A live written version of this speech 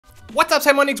What's up,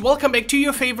 Simonics? Welcome back to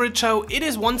your favorite show. It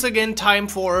is once again time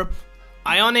for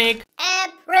Ionic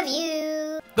App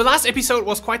Review. The last episode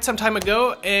was quite some time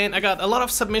ago and I got a lot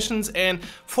of submissions, and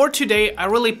for today I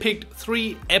really picked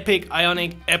 3 epic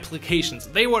Ionic applications.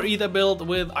 They were either built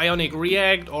with Ionic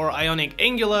React or Ionic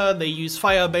Angular, they use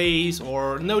Firebase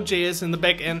or Node.js in the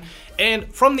backend,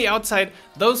 and from the outside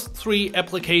those 3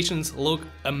 applications look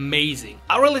amazing.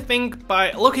 I really think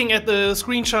by looking at the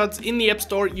screenshots in the App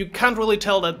Store you can't really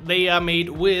tell that they are made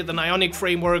with an Ionic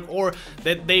framework or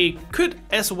that they could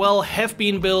as well have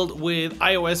been built with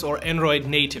iOS or Android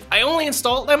native. I only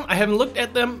installed them, I haven't looked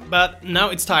at them, but now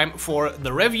it's time for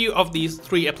the review of these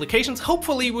 3 applications.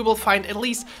 Hopefully we will find at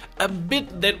least a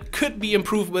bit that could be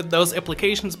improved with those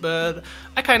applications, but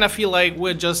I kind of feel like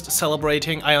we're just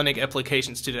celebrating Ionic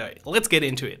applications today. Let's get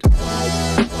into it.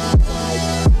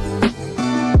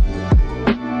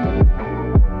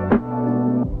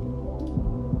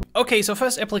 Okay, so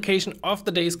first application of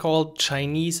the day is called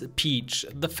Chinese Peach,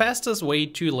 the fastest way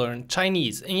to learn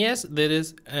Chinese. And yes, that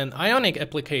is an Ionic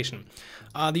application.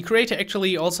 The creator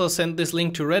actually also sent this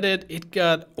link to Reddit. It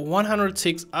got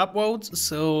 106 upvotes,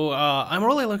 so I'm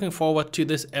really looking forward to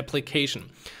this application.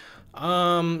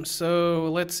 So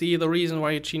let's see the reason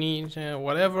why Chinese,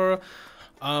 whatever.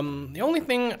 The only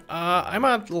thing I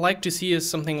might like to see is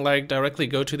something like directly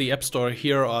go to the App Store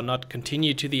here or not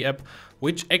continue to the app,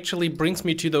 which actually brings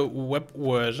me to the web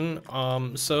version.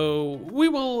 So we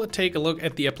will take a look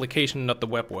at the application, not the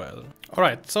web version.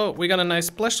 Alright, so we got a nice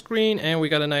splash screen and we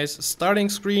got a nice starting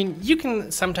screen. You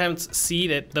can sometimes see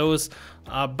that those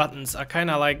buttons are kind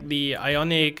of like the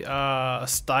Ionic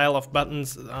style of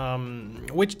buttons,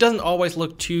 which doesn't always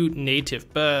look too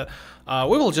native, but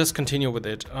we will just continue with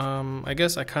it. I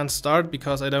guess I can't start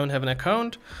because I don't have an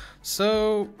account,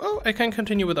 so I can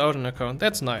continue without an account.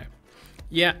 That's nice.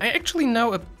 Yeah, I actually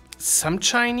know some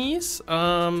Chinese,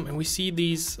 and we see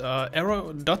these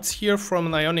arrow dots here from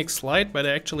an Ionic slide, but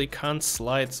I actually can't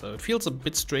slide, so it feels a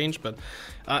bit strange, but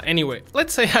anyway,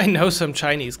 let's say I know some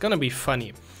Chinese, gonna be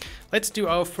funny. Let's do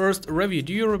our first review.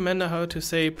 Do you remember how to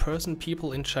say person,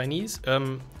 people in Chinese?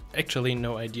 Actually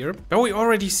no idea. But we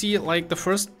already see like the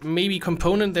first maybe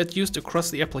component that's used across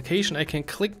the application. I can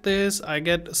click this, I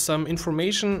get some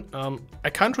information. I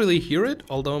can't really hear it,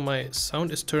 although my sound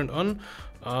is turned on.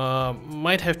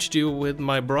 Might have to do with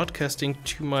my broadcasting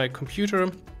to my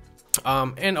computer.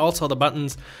 And also the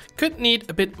buttons could need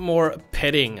a bit more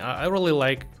padding. I really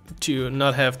like to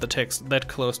not have the text that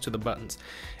close to the buttons.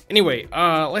 Anyway,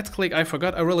 let's click I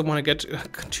forgot. I really want to get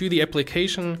to the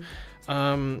application.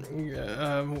 Yeah,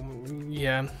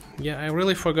 I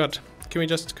really forgot. Can we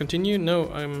just continue?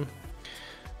 No,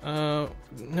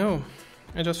 no,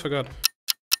 I just forgot.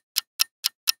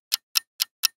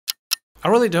 I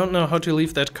really don't know how to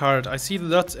leave that card. I see the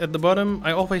dots at the bottom.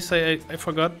 I always say I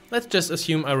forgot. Let's just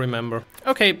assume I remember.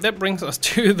 Okay, that brings us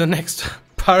to the next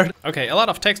part. Okay, a lot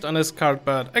of text on this card,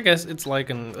 but I guess it's like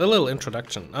a little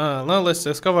introduction. Now let's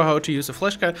discover how to use a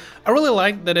flashcard. I really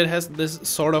like that it has this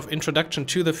sort of introduction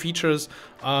to the features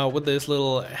with this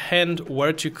little hand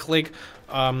where to click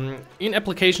in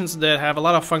applications that have a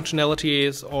lot of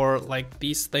functionalities or like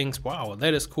these things. Wow,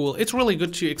 that is cool. It's really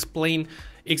good to explain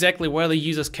exactly where the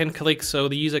users can click so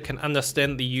the user can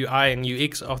understand the UI and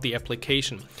UX of the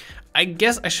application. I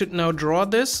guess I should now draw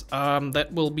this. That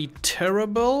will be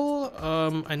terrible.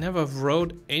 I never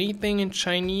wrote anything in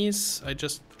Chinese. I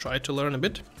just tried to learn a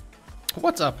bit.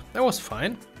 What's up? That was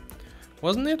fine,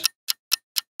 wasn't it?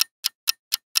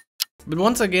 But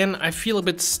once again, I feel a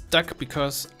bit stuck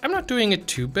because I'm not doing it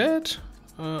too bad.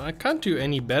 I can't do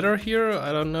any better here.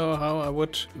 I don't know how I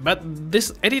would. But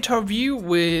this editor view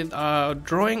with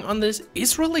drawing on this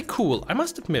is really cool, I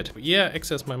must admit. Yeah,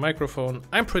 access my microphone.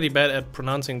 I'm pretty bad at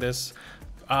pronouncing this.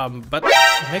 But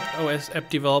Mac OS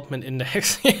App Development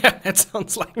Index. Yeah, that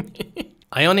sounds like me.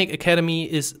 Ionic Academy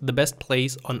is the best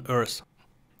place on Earth.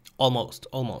 Almost.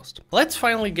 Let's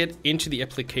finally get into the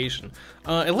application.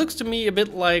 It looks to me a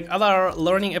bit like other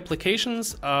learning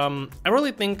applications. I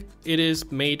really think it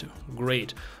is made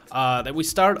great. That we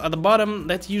start at the bottom,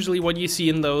 that's usually what you see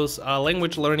in those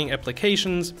language learning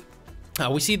applications.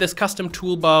 We see this custom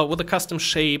toolbar with a custom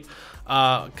shape,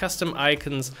 custom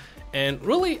icons, and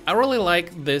I really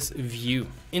like this view.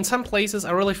 In some places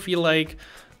I really feel like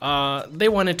they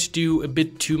wanted to do a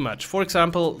bit too much. For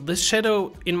example, this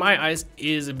shadow in my eyes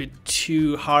is a bit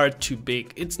too hard, too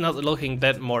big. It's not looking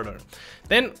that modern.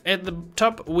 Then at the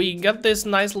top we got this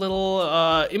nice little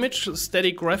image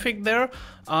static graphic there,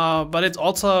 but it's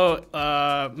also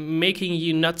making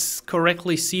you not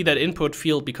correctly see that input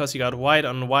field because you got white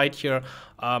on white here.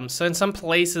 So in some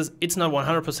places it's not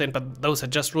 100%, but those are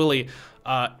just really,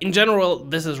 in general,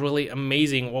 this is really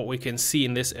amazing what we can see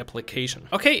in this application.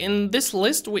 Okay, in this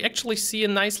list we actually see a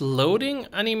nice loading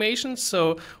animation.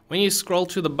 So when you scroll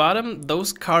to the bottom,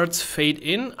 those cards fade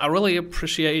in. I really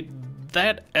appreciate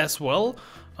that as well.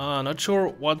 Not sure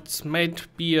what might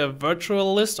be a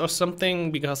virtual list or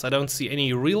something, because I don't see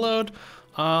any reload.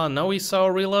 Now we saw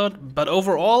a reload, but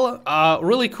overall,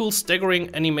 really cool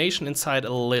staggering animation inside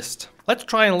a list. Let's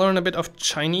try and learn a bit of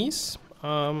Chinese.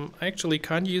 I actually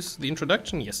can't use the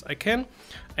introduction. Yes, I can.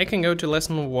 I can go to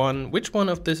lesson 1. Which one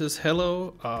of this is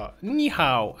hello? Ni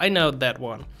hao. I know that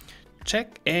one.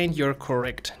 Check, and you're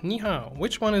correct. Ni hao.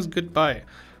 Which one is goodbye?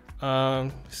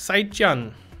 Sai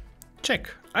jian.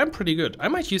 Check. I'm pretty good. I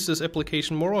might use this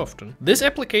application more often. This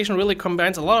application really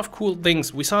combines a lot of cool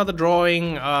things. We saw the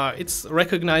drawing, it's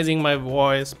recognizing my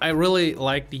voice. I really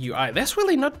like the UI. There's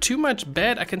really not too much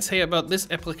bad I can say about this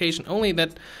application, only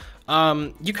that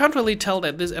you can't really tell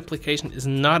that this application is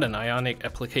not an Ionic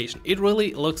application. It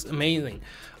really looks amazing.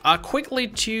 Quickly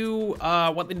to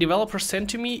what the developer sent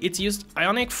to me, it's used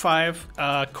Ionic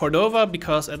 5 Cordova,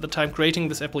 because at the time creating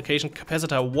this application,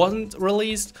 Capacitor wasn't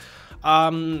released.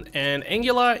 And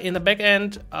Angular in the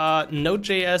backend,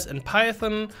 Node.js and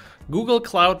Python, Google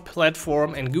Cloud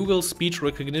Platform, and Google Speech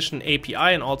Recognition API,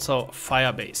 and also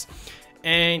Firebase.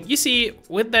 And you see,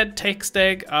 with that tech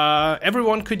stack,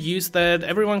 everyone could use that,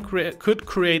 everyone could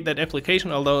create that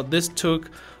application, although this took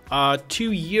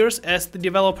 2 years, as the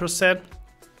developer said.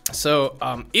 So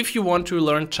if you want to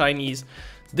learn Chinese,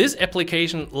 this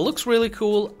application looks really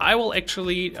cool. I will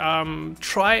actually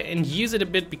try and use it a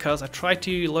bit, because I tried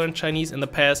to learn Chinese in the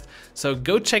past. So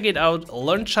go check it out.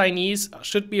 Learn Chinese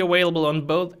should be available on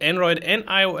both Android and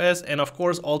iOS, and of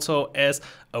course also as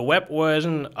a web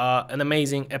version, an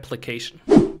amazing application.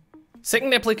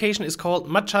 Second application is called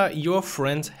Matcha, your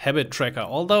friend's habit tracker.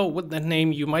 Although with that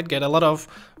name you might get a lot of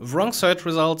wrong search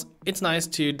results, it's nice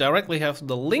to directly have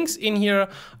the links in here.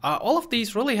 All of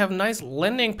these really have nice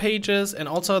landing pages, and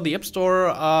also the App Store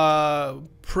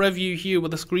preview here with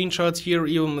the screenshots here,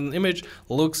 even an image,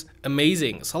 looks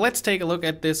amazing. So let's take a look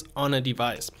at this on a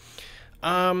device.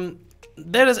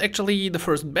 That is actually the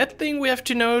first bad thing we have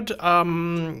to note.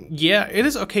 Yeah, it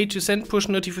is okay to send push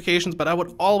notifications, but I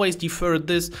would always defer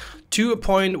this to a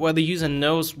point where the user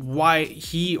knows why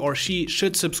he or she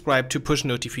should subscribe to push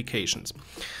notifications.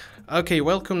 Okay,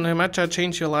 welcome to Matcha,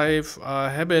 change your life,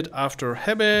 habit after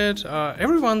habit.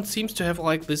 Everyone seems to have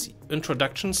like this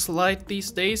introduction slide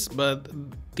these days, but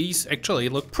these actually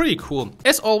look pretty cool.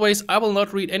 As always, I will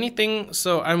not read anything,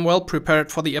 so I'm well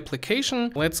prepared for the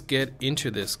application. Let's get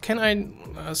into this. Can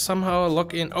I somehow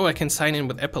log in? Oh, I can sign in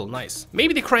with Apple, nice.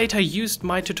 Maybe the creator used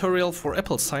my tutorial for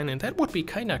Apple sign-in. That would be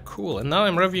kinda cool. And now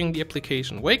I'm reviewing the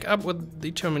application. Wake up with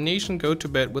determination, go to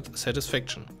bed with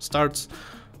satisfaction. Starts.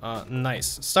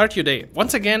 Nice. Start your day.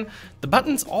 Once again, the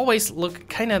buttons always look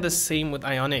kind of the same with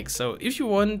Ionic. So if you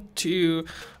want to,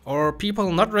 or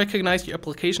people not recognize your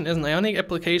application as an Ionic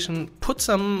application, put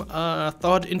some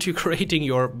thought into creating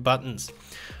your buttons.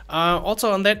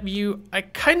 Also on that view, I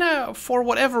kinda, for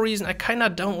whatever reason, I kinda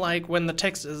don't like when the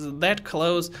text is that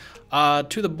close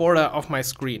to the border of my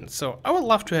screen. So I would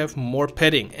love to have more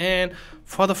padding. And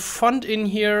for the font in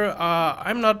here,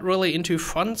 I'm not really into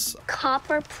fonts.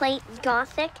 Copper plate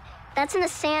Gothic? That's in the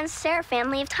sans serif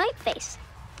family of typeface.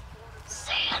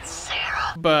 Sans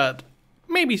serif. But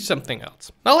maybe something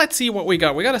else. Now let's see what we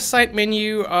got. We got a side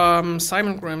menu.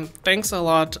 Simon Graham, thanks a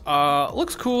lot.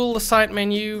 Looks cool, the side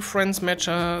menu, friends,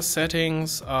 matcha,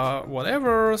 settings,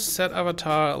 whatever, set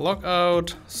avatar,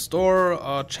 logout,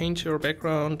 store, change your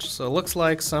background. So it looks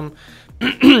like some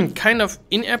kind of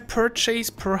in-app purchase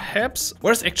perhaps.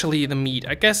 Where's actually the meat?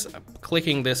 I guess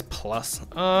clicking this plus.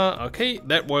 Okay,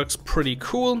 that works pretty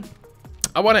cool.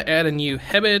 I want to add a new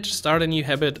habit, start a new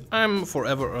habit. I'm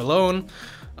forever alone.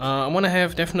 I want to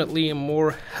have definitely a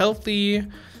more healthy,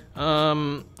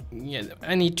 yeah,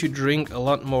 I need to drink a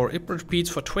lot more. It repeats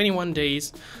for 21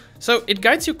 days. So it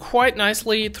guides you quite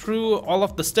nicely through all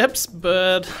of the steps,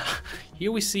 but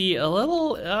here we see a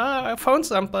little, I found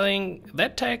something.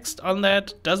 That text on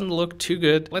that doesn't look too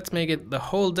good. Let's make it the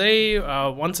whole day.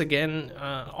 Once again,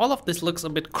 all of this looks a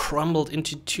bit crumbled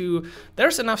into two.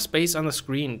 There's enough space on the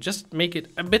screen. Just make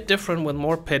it a bit different with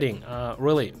more padding.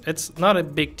 Really, it's not a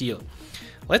big deal.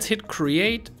 Let's hit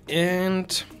create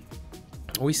and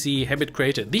we see habit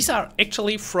created. These are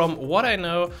actually, from what I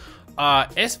know,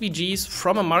 SVGs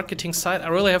from a marketing site. I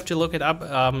really have to look it up.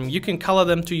 You can color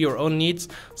them to your own needs.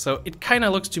 So it kind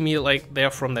of looks to me like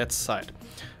they're from that site.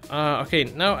 Okay,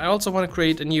 now I also want to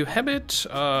create a new habit.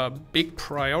 Big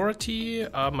priority,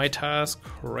 my task,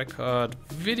 record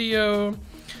video.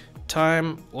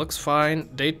 time looks fine.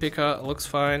 Date picker looks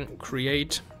fine.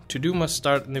 Create. To-do must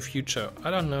start in the future.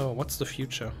 I don't know, what's the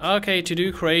future? Okay,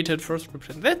 to-do created first.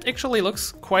 That actually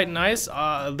looks quite nice.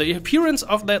 The appearance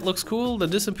of that looks cool. The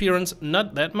disappearance,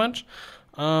 not that much.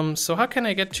 So how can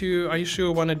I get to, are you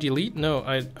sure I want to delete? No,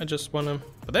 I just want to,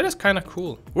 but that is kind of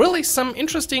cool. Really some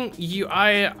interesting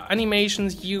UI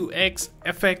animations, UX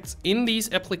effects in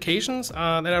these applications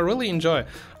that I really enjoy.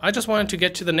 I just wanted to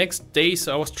get to the next day,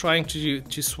 so I was trying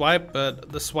to swipe, but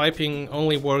the swiping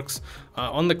only works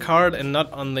on the card and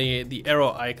not on the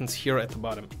arrow icons here at the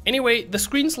bottom. Anyway, the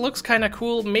screens looks kind of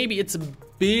cool. Maybe it's a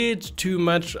bit too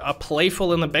much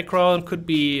playful in the background. Could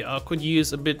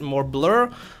use a bit more blur.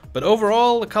 But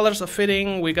overall, the colors are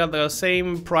fitting. We got the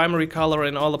same primary color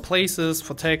in all the places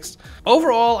for text.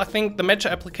 Overall, I think the Matcha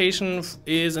application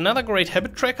is another great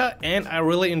habit tracker, and I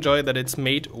really enjoy that it's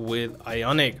made with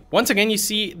Ionic. Once again, you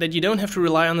see that you don't have to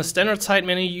rely on the standard side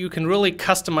menu. You can really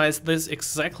customize this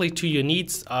exactly to your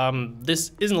needs.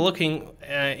 This isn't looking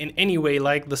in any way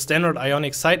like the standard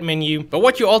Ionic side menu. But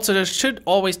what you also should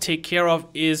always take care of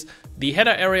is the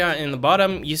header area in the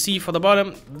bottom. You see for the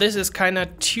bottom, this is kind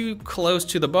of too close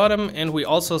to the bottom, and we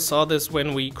also saw this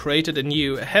when we created a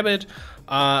new habit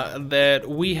that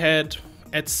we had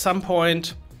at some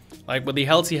point, like with the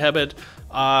healthy habit,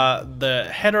 the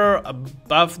header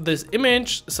above this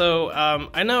image. So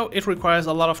I know it requires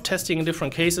a lot of testing in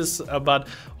different cases, but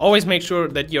always make sure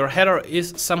that your header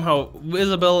is somehow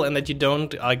visible and that you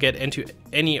don't get into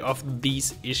any of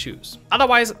these issues.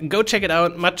 Otherwise, go check it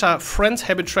out. Matcha Friends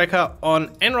Habit Tracker on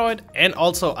Android and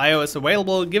also iOS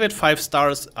available. Give it 5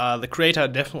 stars. The creator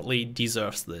definitely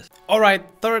deserves this. Alright,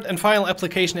 third and final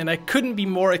application, and I couldn't be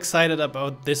more excited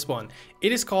about this one.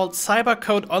 It is called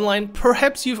CyberCode Online.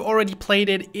 Perhaps you've already played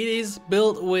it. It is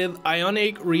built with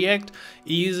Ionic React.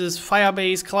 It uses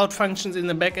Firebase Cloud Functions in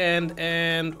the backend,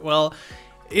 and well,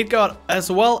 it got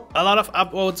as well a lot of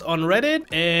upvotes on Reddit,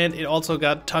 and it also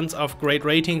got tons of great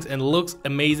ratings and looks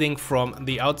amazing from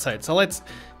the outside. So let's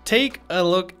take a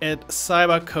look at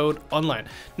CyberCode Online.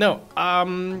 Now,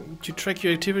 to track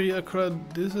your activity across,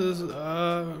 this is,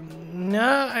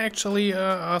 actually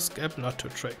ask app not to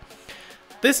track.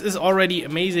 This is already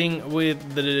amazing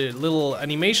with the little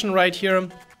animation right here.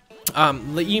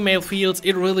 The email fields,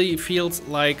 it really feels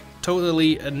like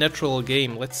totally a natural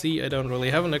game. Let's see, I don't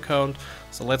really have an account,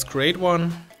 so let's create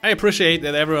one. I appreciate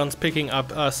that everyone's picking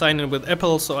up sign in with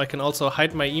Apple, so I can also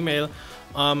hide my email.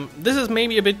 This is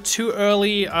maybe a bit too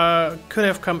early, could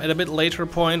have come at a bit later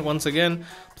point. Once again,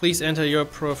 please enter your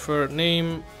preferred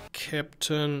name,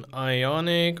 Captain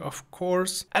Ionic, of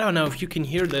course. I don't know if you can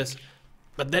hear this,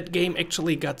 but that game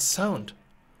actually got sound.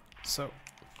 So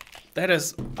that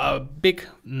is a big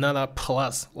another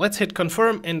plus. Let's hit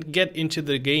confirm and get into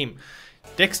the game.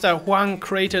 Dexter Huang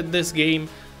created this game,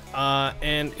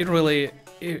 and it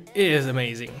is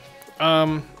amazing.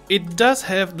 It does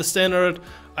have the standard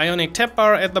Ionic tab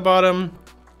bar at the bottom,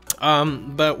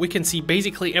 but we can see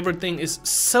basically everything is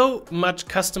so much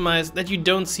customized that you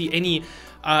don't see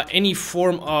any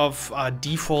form of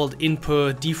default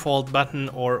input, default button,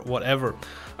 or whatever.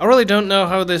 I really don't know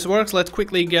how this works. Let's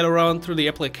quickly get around through the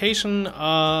application.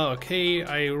 Okay,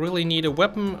 I really need a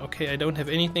weapon. Okay, I don't have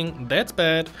anything. That's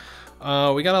bad.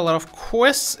 We got a lot of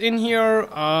quests in here.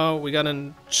 We got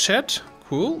a chat.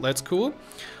 Cool, that's cool.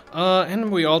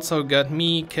 And we also got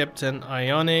me, Captain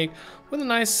Ionic, with a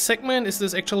nice segment. Is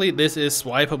this actually? This is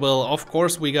swipeable. Of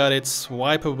course we got it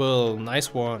swipeable.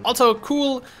 Nice one. Also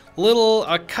cool little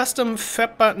custom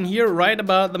fab button here right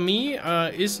about the me.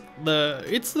 It's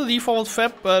the default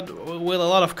fab, but with a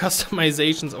lot of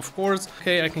customizations, of course.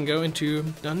 Okay, I can go into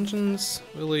dungeons.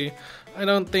 Really, I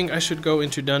don't think I should go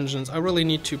into dungeons. I really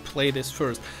need to play this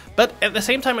first. But at the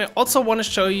same time, I also want to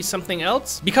show you something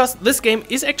else, because this game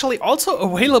is actually also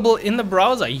available in the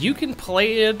browser. You can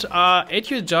play it at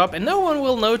your job and no one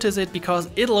will notice it because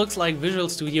it looks like Visual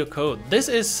Studio Code. This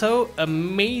is so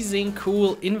amazing,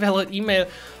 cool, invalid email.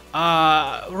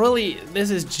 Really,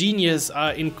 this is genius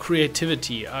in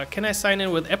creativity. Can I sign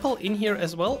in with Apple in here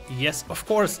as well? Yes, of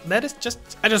course. That is just,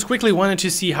 I just quickly wanted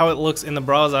to see how it looks in the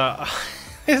browser.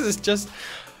 This is just,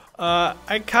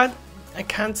 I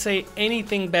can't say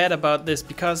anything bad about this,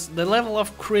 because the level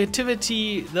of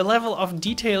creativity, the level of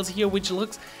details here, which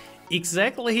looks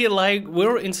exactly like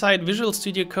we're inside Visual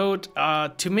Studio Code,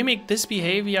 to mimic this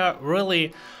behavior,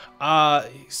 really,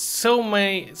 so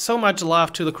much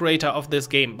love to the creator of this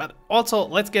game. But also,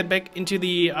 let's get back into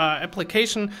the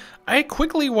application. I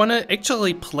quickly want to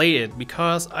actually play it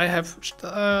because I have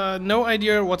no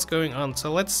idea what's going on.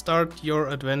 So let's start your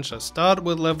adventure. Start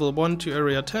with level 1 to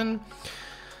area 10.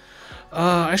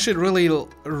 I should really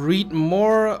read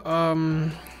more.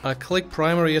 Click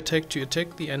primary attack to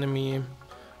attack the enemy.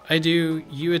 I do,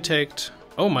 you attacked.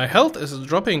 Oh, my health is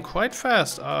dropping quite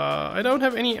fast. I don't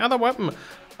have any other weapon.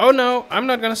 Oh no, I'm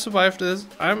not gonna survive this.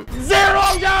 I'm zero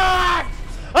death!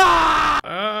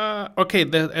 Okay,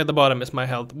 at the bottom is my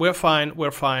health. We're fine,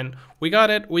 we're fine. We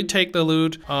got it, we take the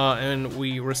loot, and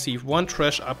we receive 1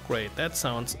 trash upgrade. That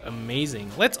sounds amazing.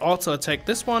 Let's also attack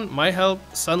this one. My health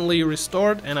suddenly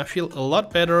restored and I feel a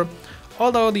lot better.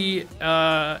 Although the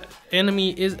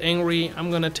enemy is angry, I'm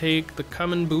gonna take the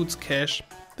common boots cache.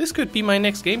 This could be my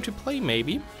next game to play,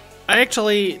 maybe. I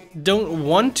actually don't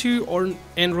want to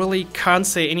and really can't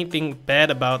say anything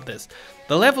bad about this.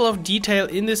 The level of detail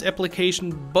in this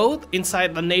application, both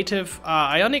inside the native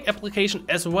Ionic application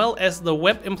as well as the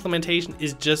web implementation,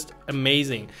 is just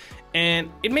amazing. And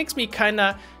it makes me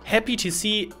kinda happy to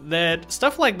see that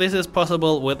stuff like this is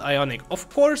possible with Ionic. Of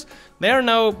course, there are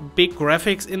no big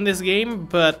graphics in this game,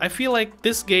 but I feel like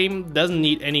this game doesn't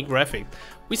need any graphics.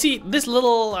 We see this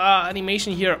little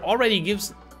animation here already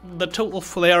gives the total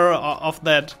flair of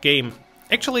that game.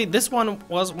 Actually, this one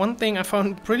was one thing I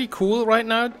found pretty cool right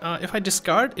now. If I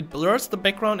discard, it blurs the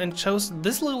background and shows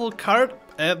this little card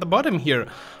at the bottom here.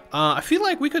 I feel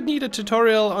like we could need a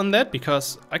tutorial on that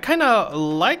because I kinda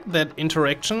like that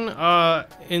interaction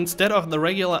instead of the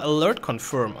regular alert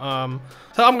confirm.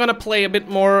 So I'm gonna play a bit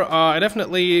more. I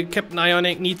definitely, Captain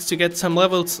Ionic needs to get some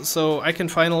levels so I can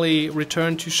finally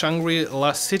return to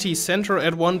Shangri-La City Center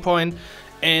at one point.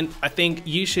 And I think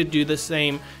you should do the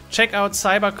same. Check out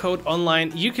CyberCode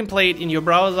online. You can play it in your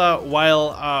browser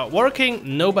while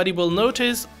working. Nobody will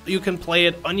notice. You can play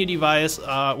it on your device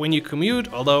when you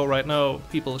commute, although right now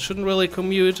people shouldn't really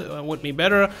commute, would be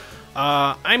better.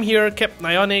 I'm here, Captain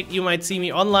Ionic. You might see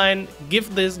me online.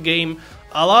 Give this game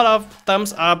a lot of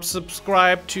thumbs up,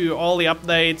 subscribe to all the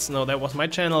updates. No, that was my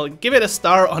channel. Give it a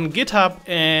star on GitHub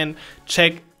and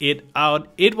check it out.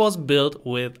 It was built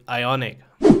with Ionic.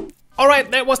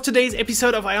 Alright, that was today's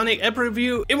episode of Ionic App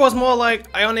Review. It was more like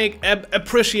Ionic App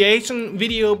Appreciation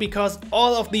video because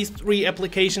all of these 3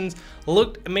 applications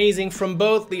looked amazing from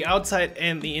both the outside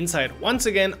and the inside. Once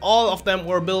again, all of them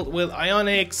were built with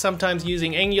Ionic, sometimes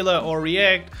using Angular or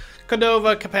React,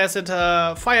 Cordova,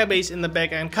 Capacitor, Firebase in the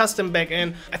backend, custom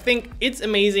backend. I think it's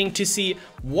amazing to see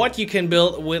what you can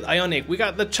build with Ionic. We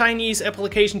got the Chinese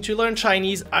application to learn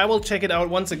Chinese. I will check it out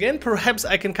once again. Perhaps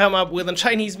I can come up with a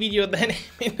Chinese video then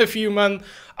in a few months.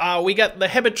 We got the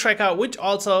habit tracker, which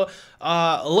also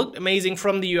looked amazing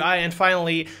from the UI. And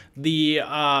finally, the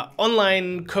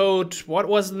online code, what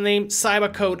was the name?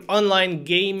 CyberCode online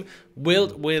game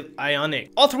built with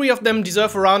Ionic. All 3 of them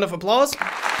deserve a round of applause,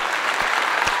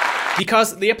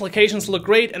 because the applications look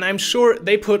great and I'm sure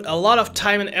they put a lot of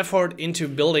time and effort into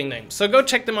building them. So go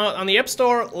check them out on the App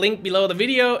Store, link below the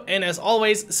video, and as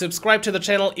always, subscribe to the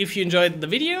channel if you enjoyed the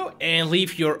video and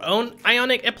leave your own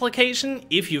Ionic application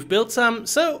if you've built some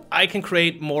so I can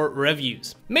create more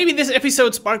reviews. Maybe this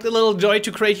episode sparked a little joy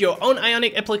to create your own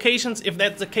Ionic applications. If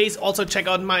that's the case, also check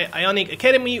out my Ionic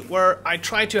Academy where I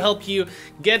try to help you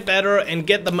get better and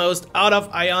get the most out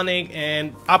of Ionic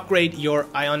and upgrade your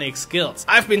Ionic skills.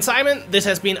 I've been Simon, this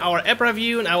has been our app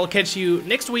review, and I will catch you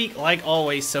next week like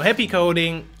always. So happy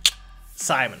coding,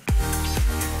 Simon.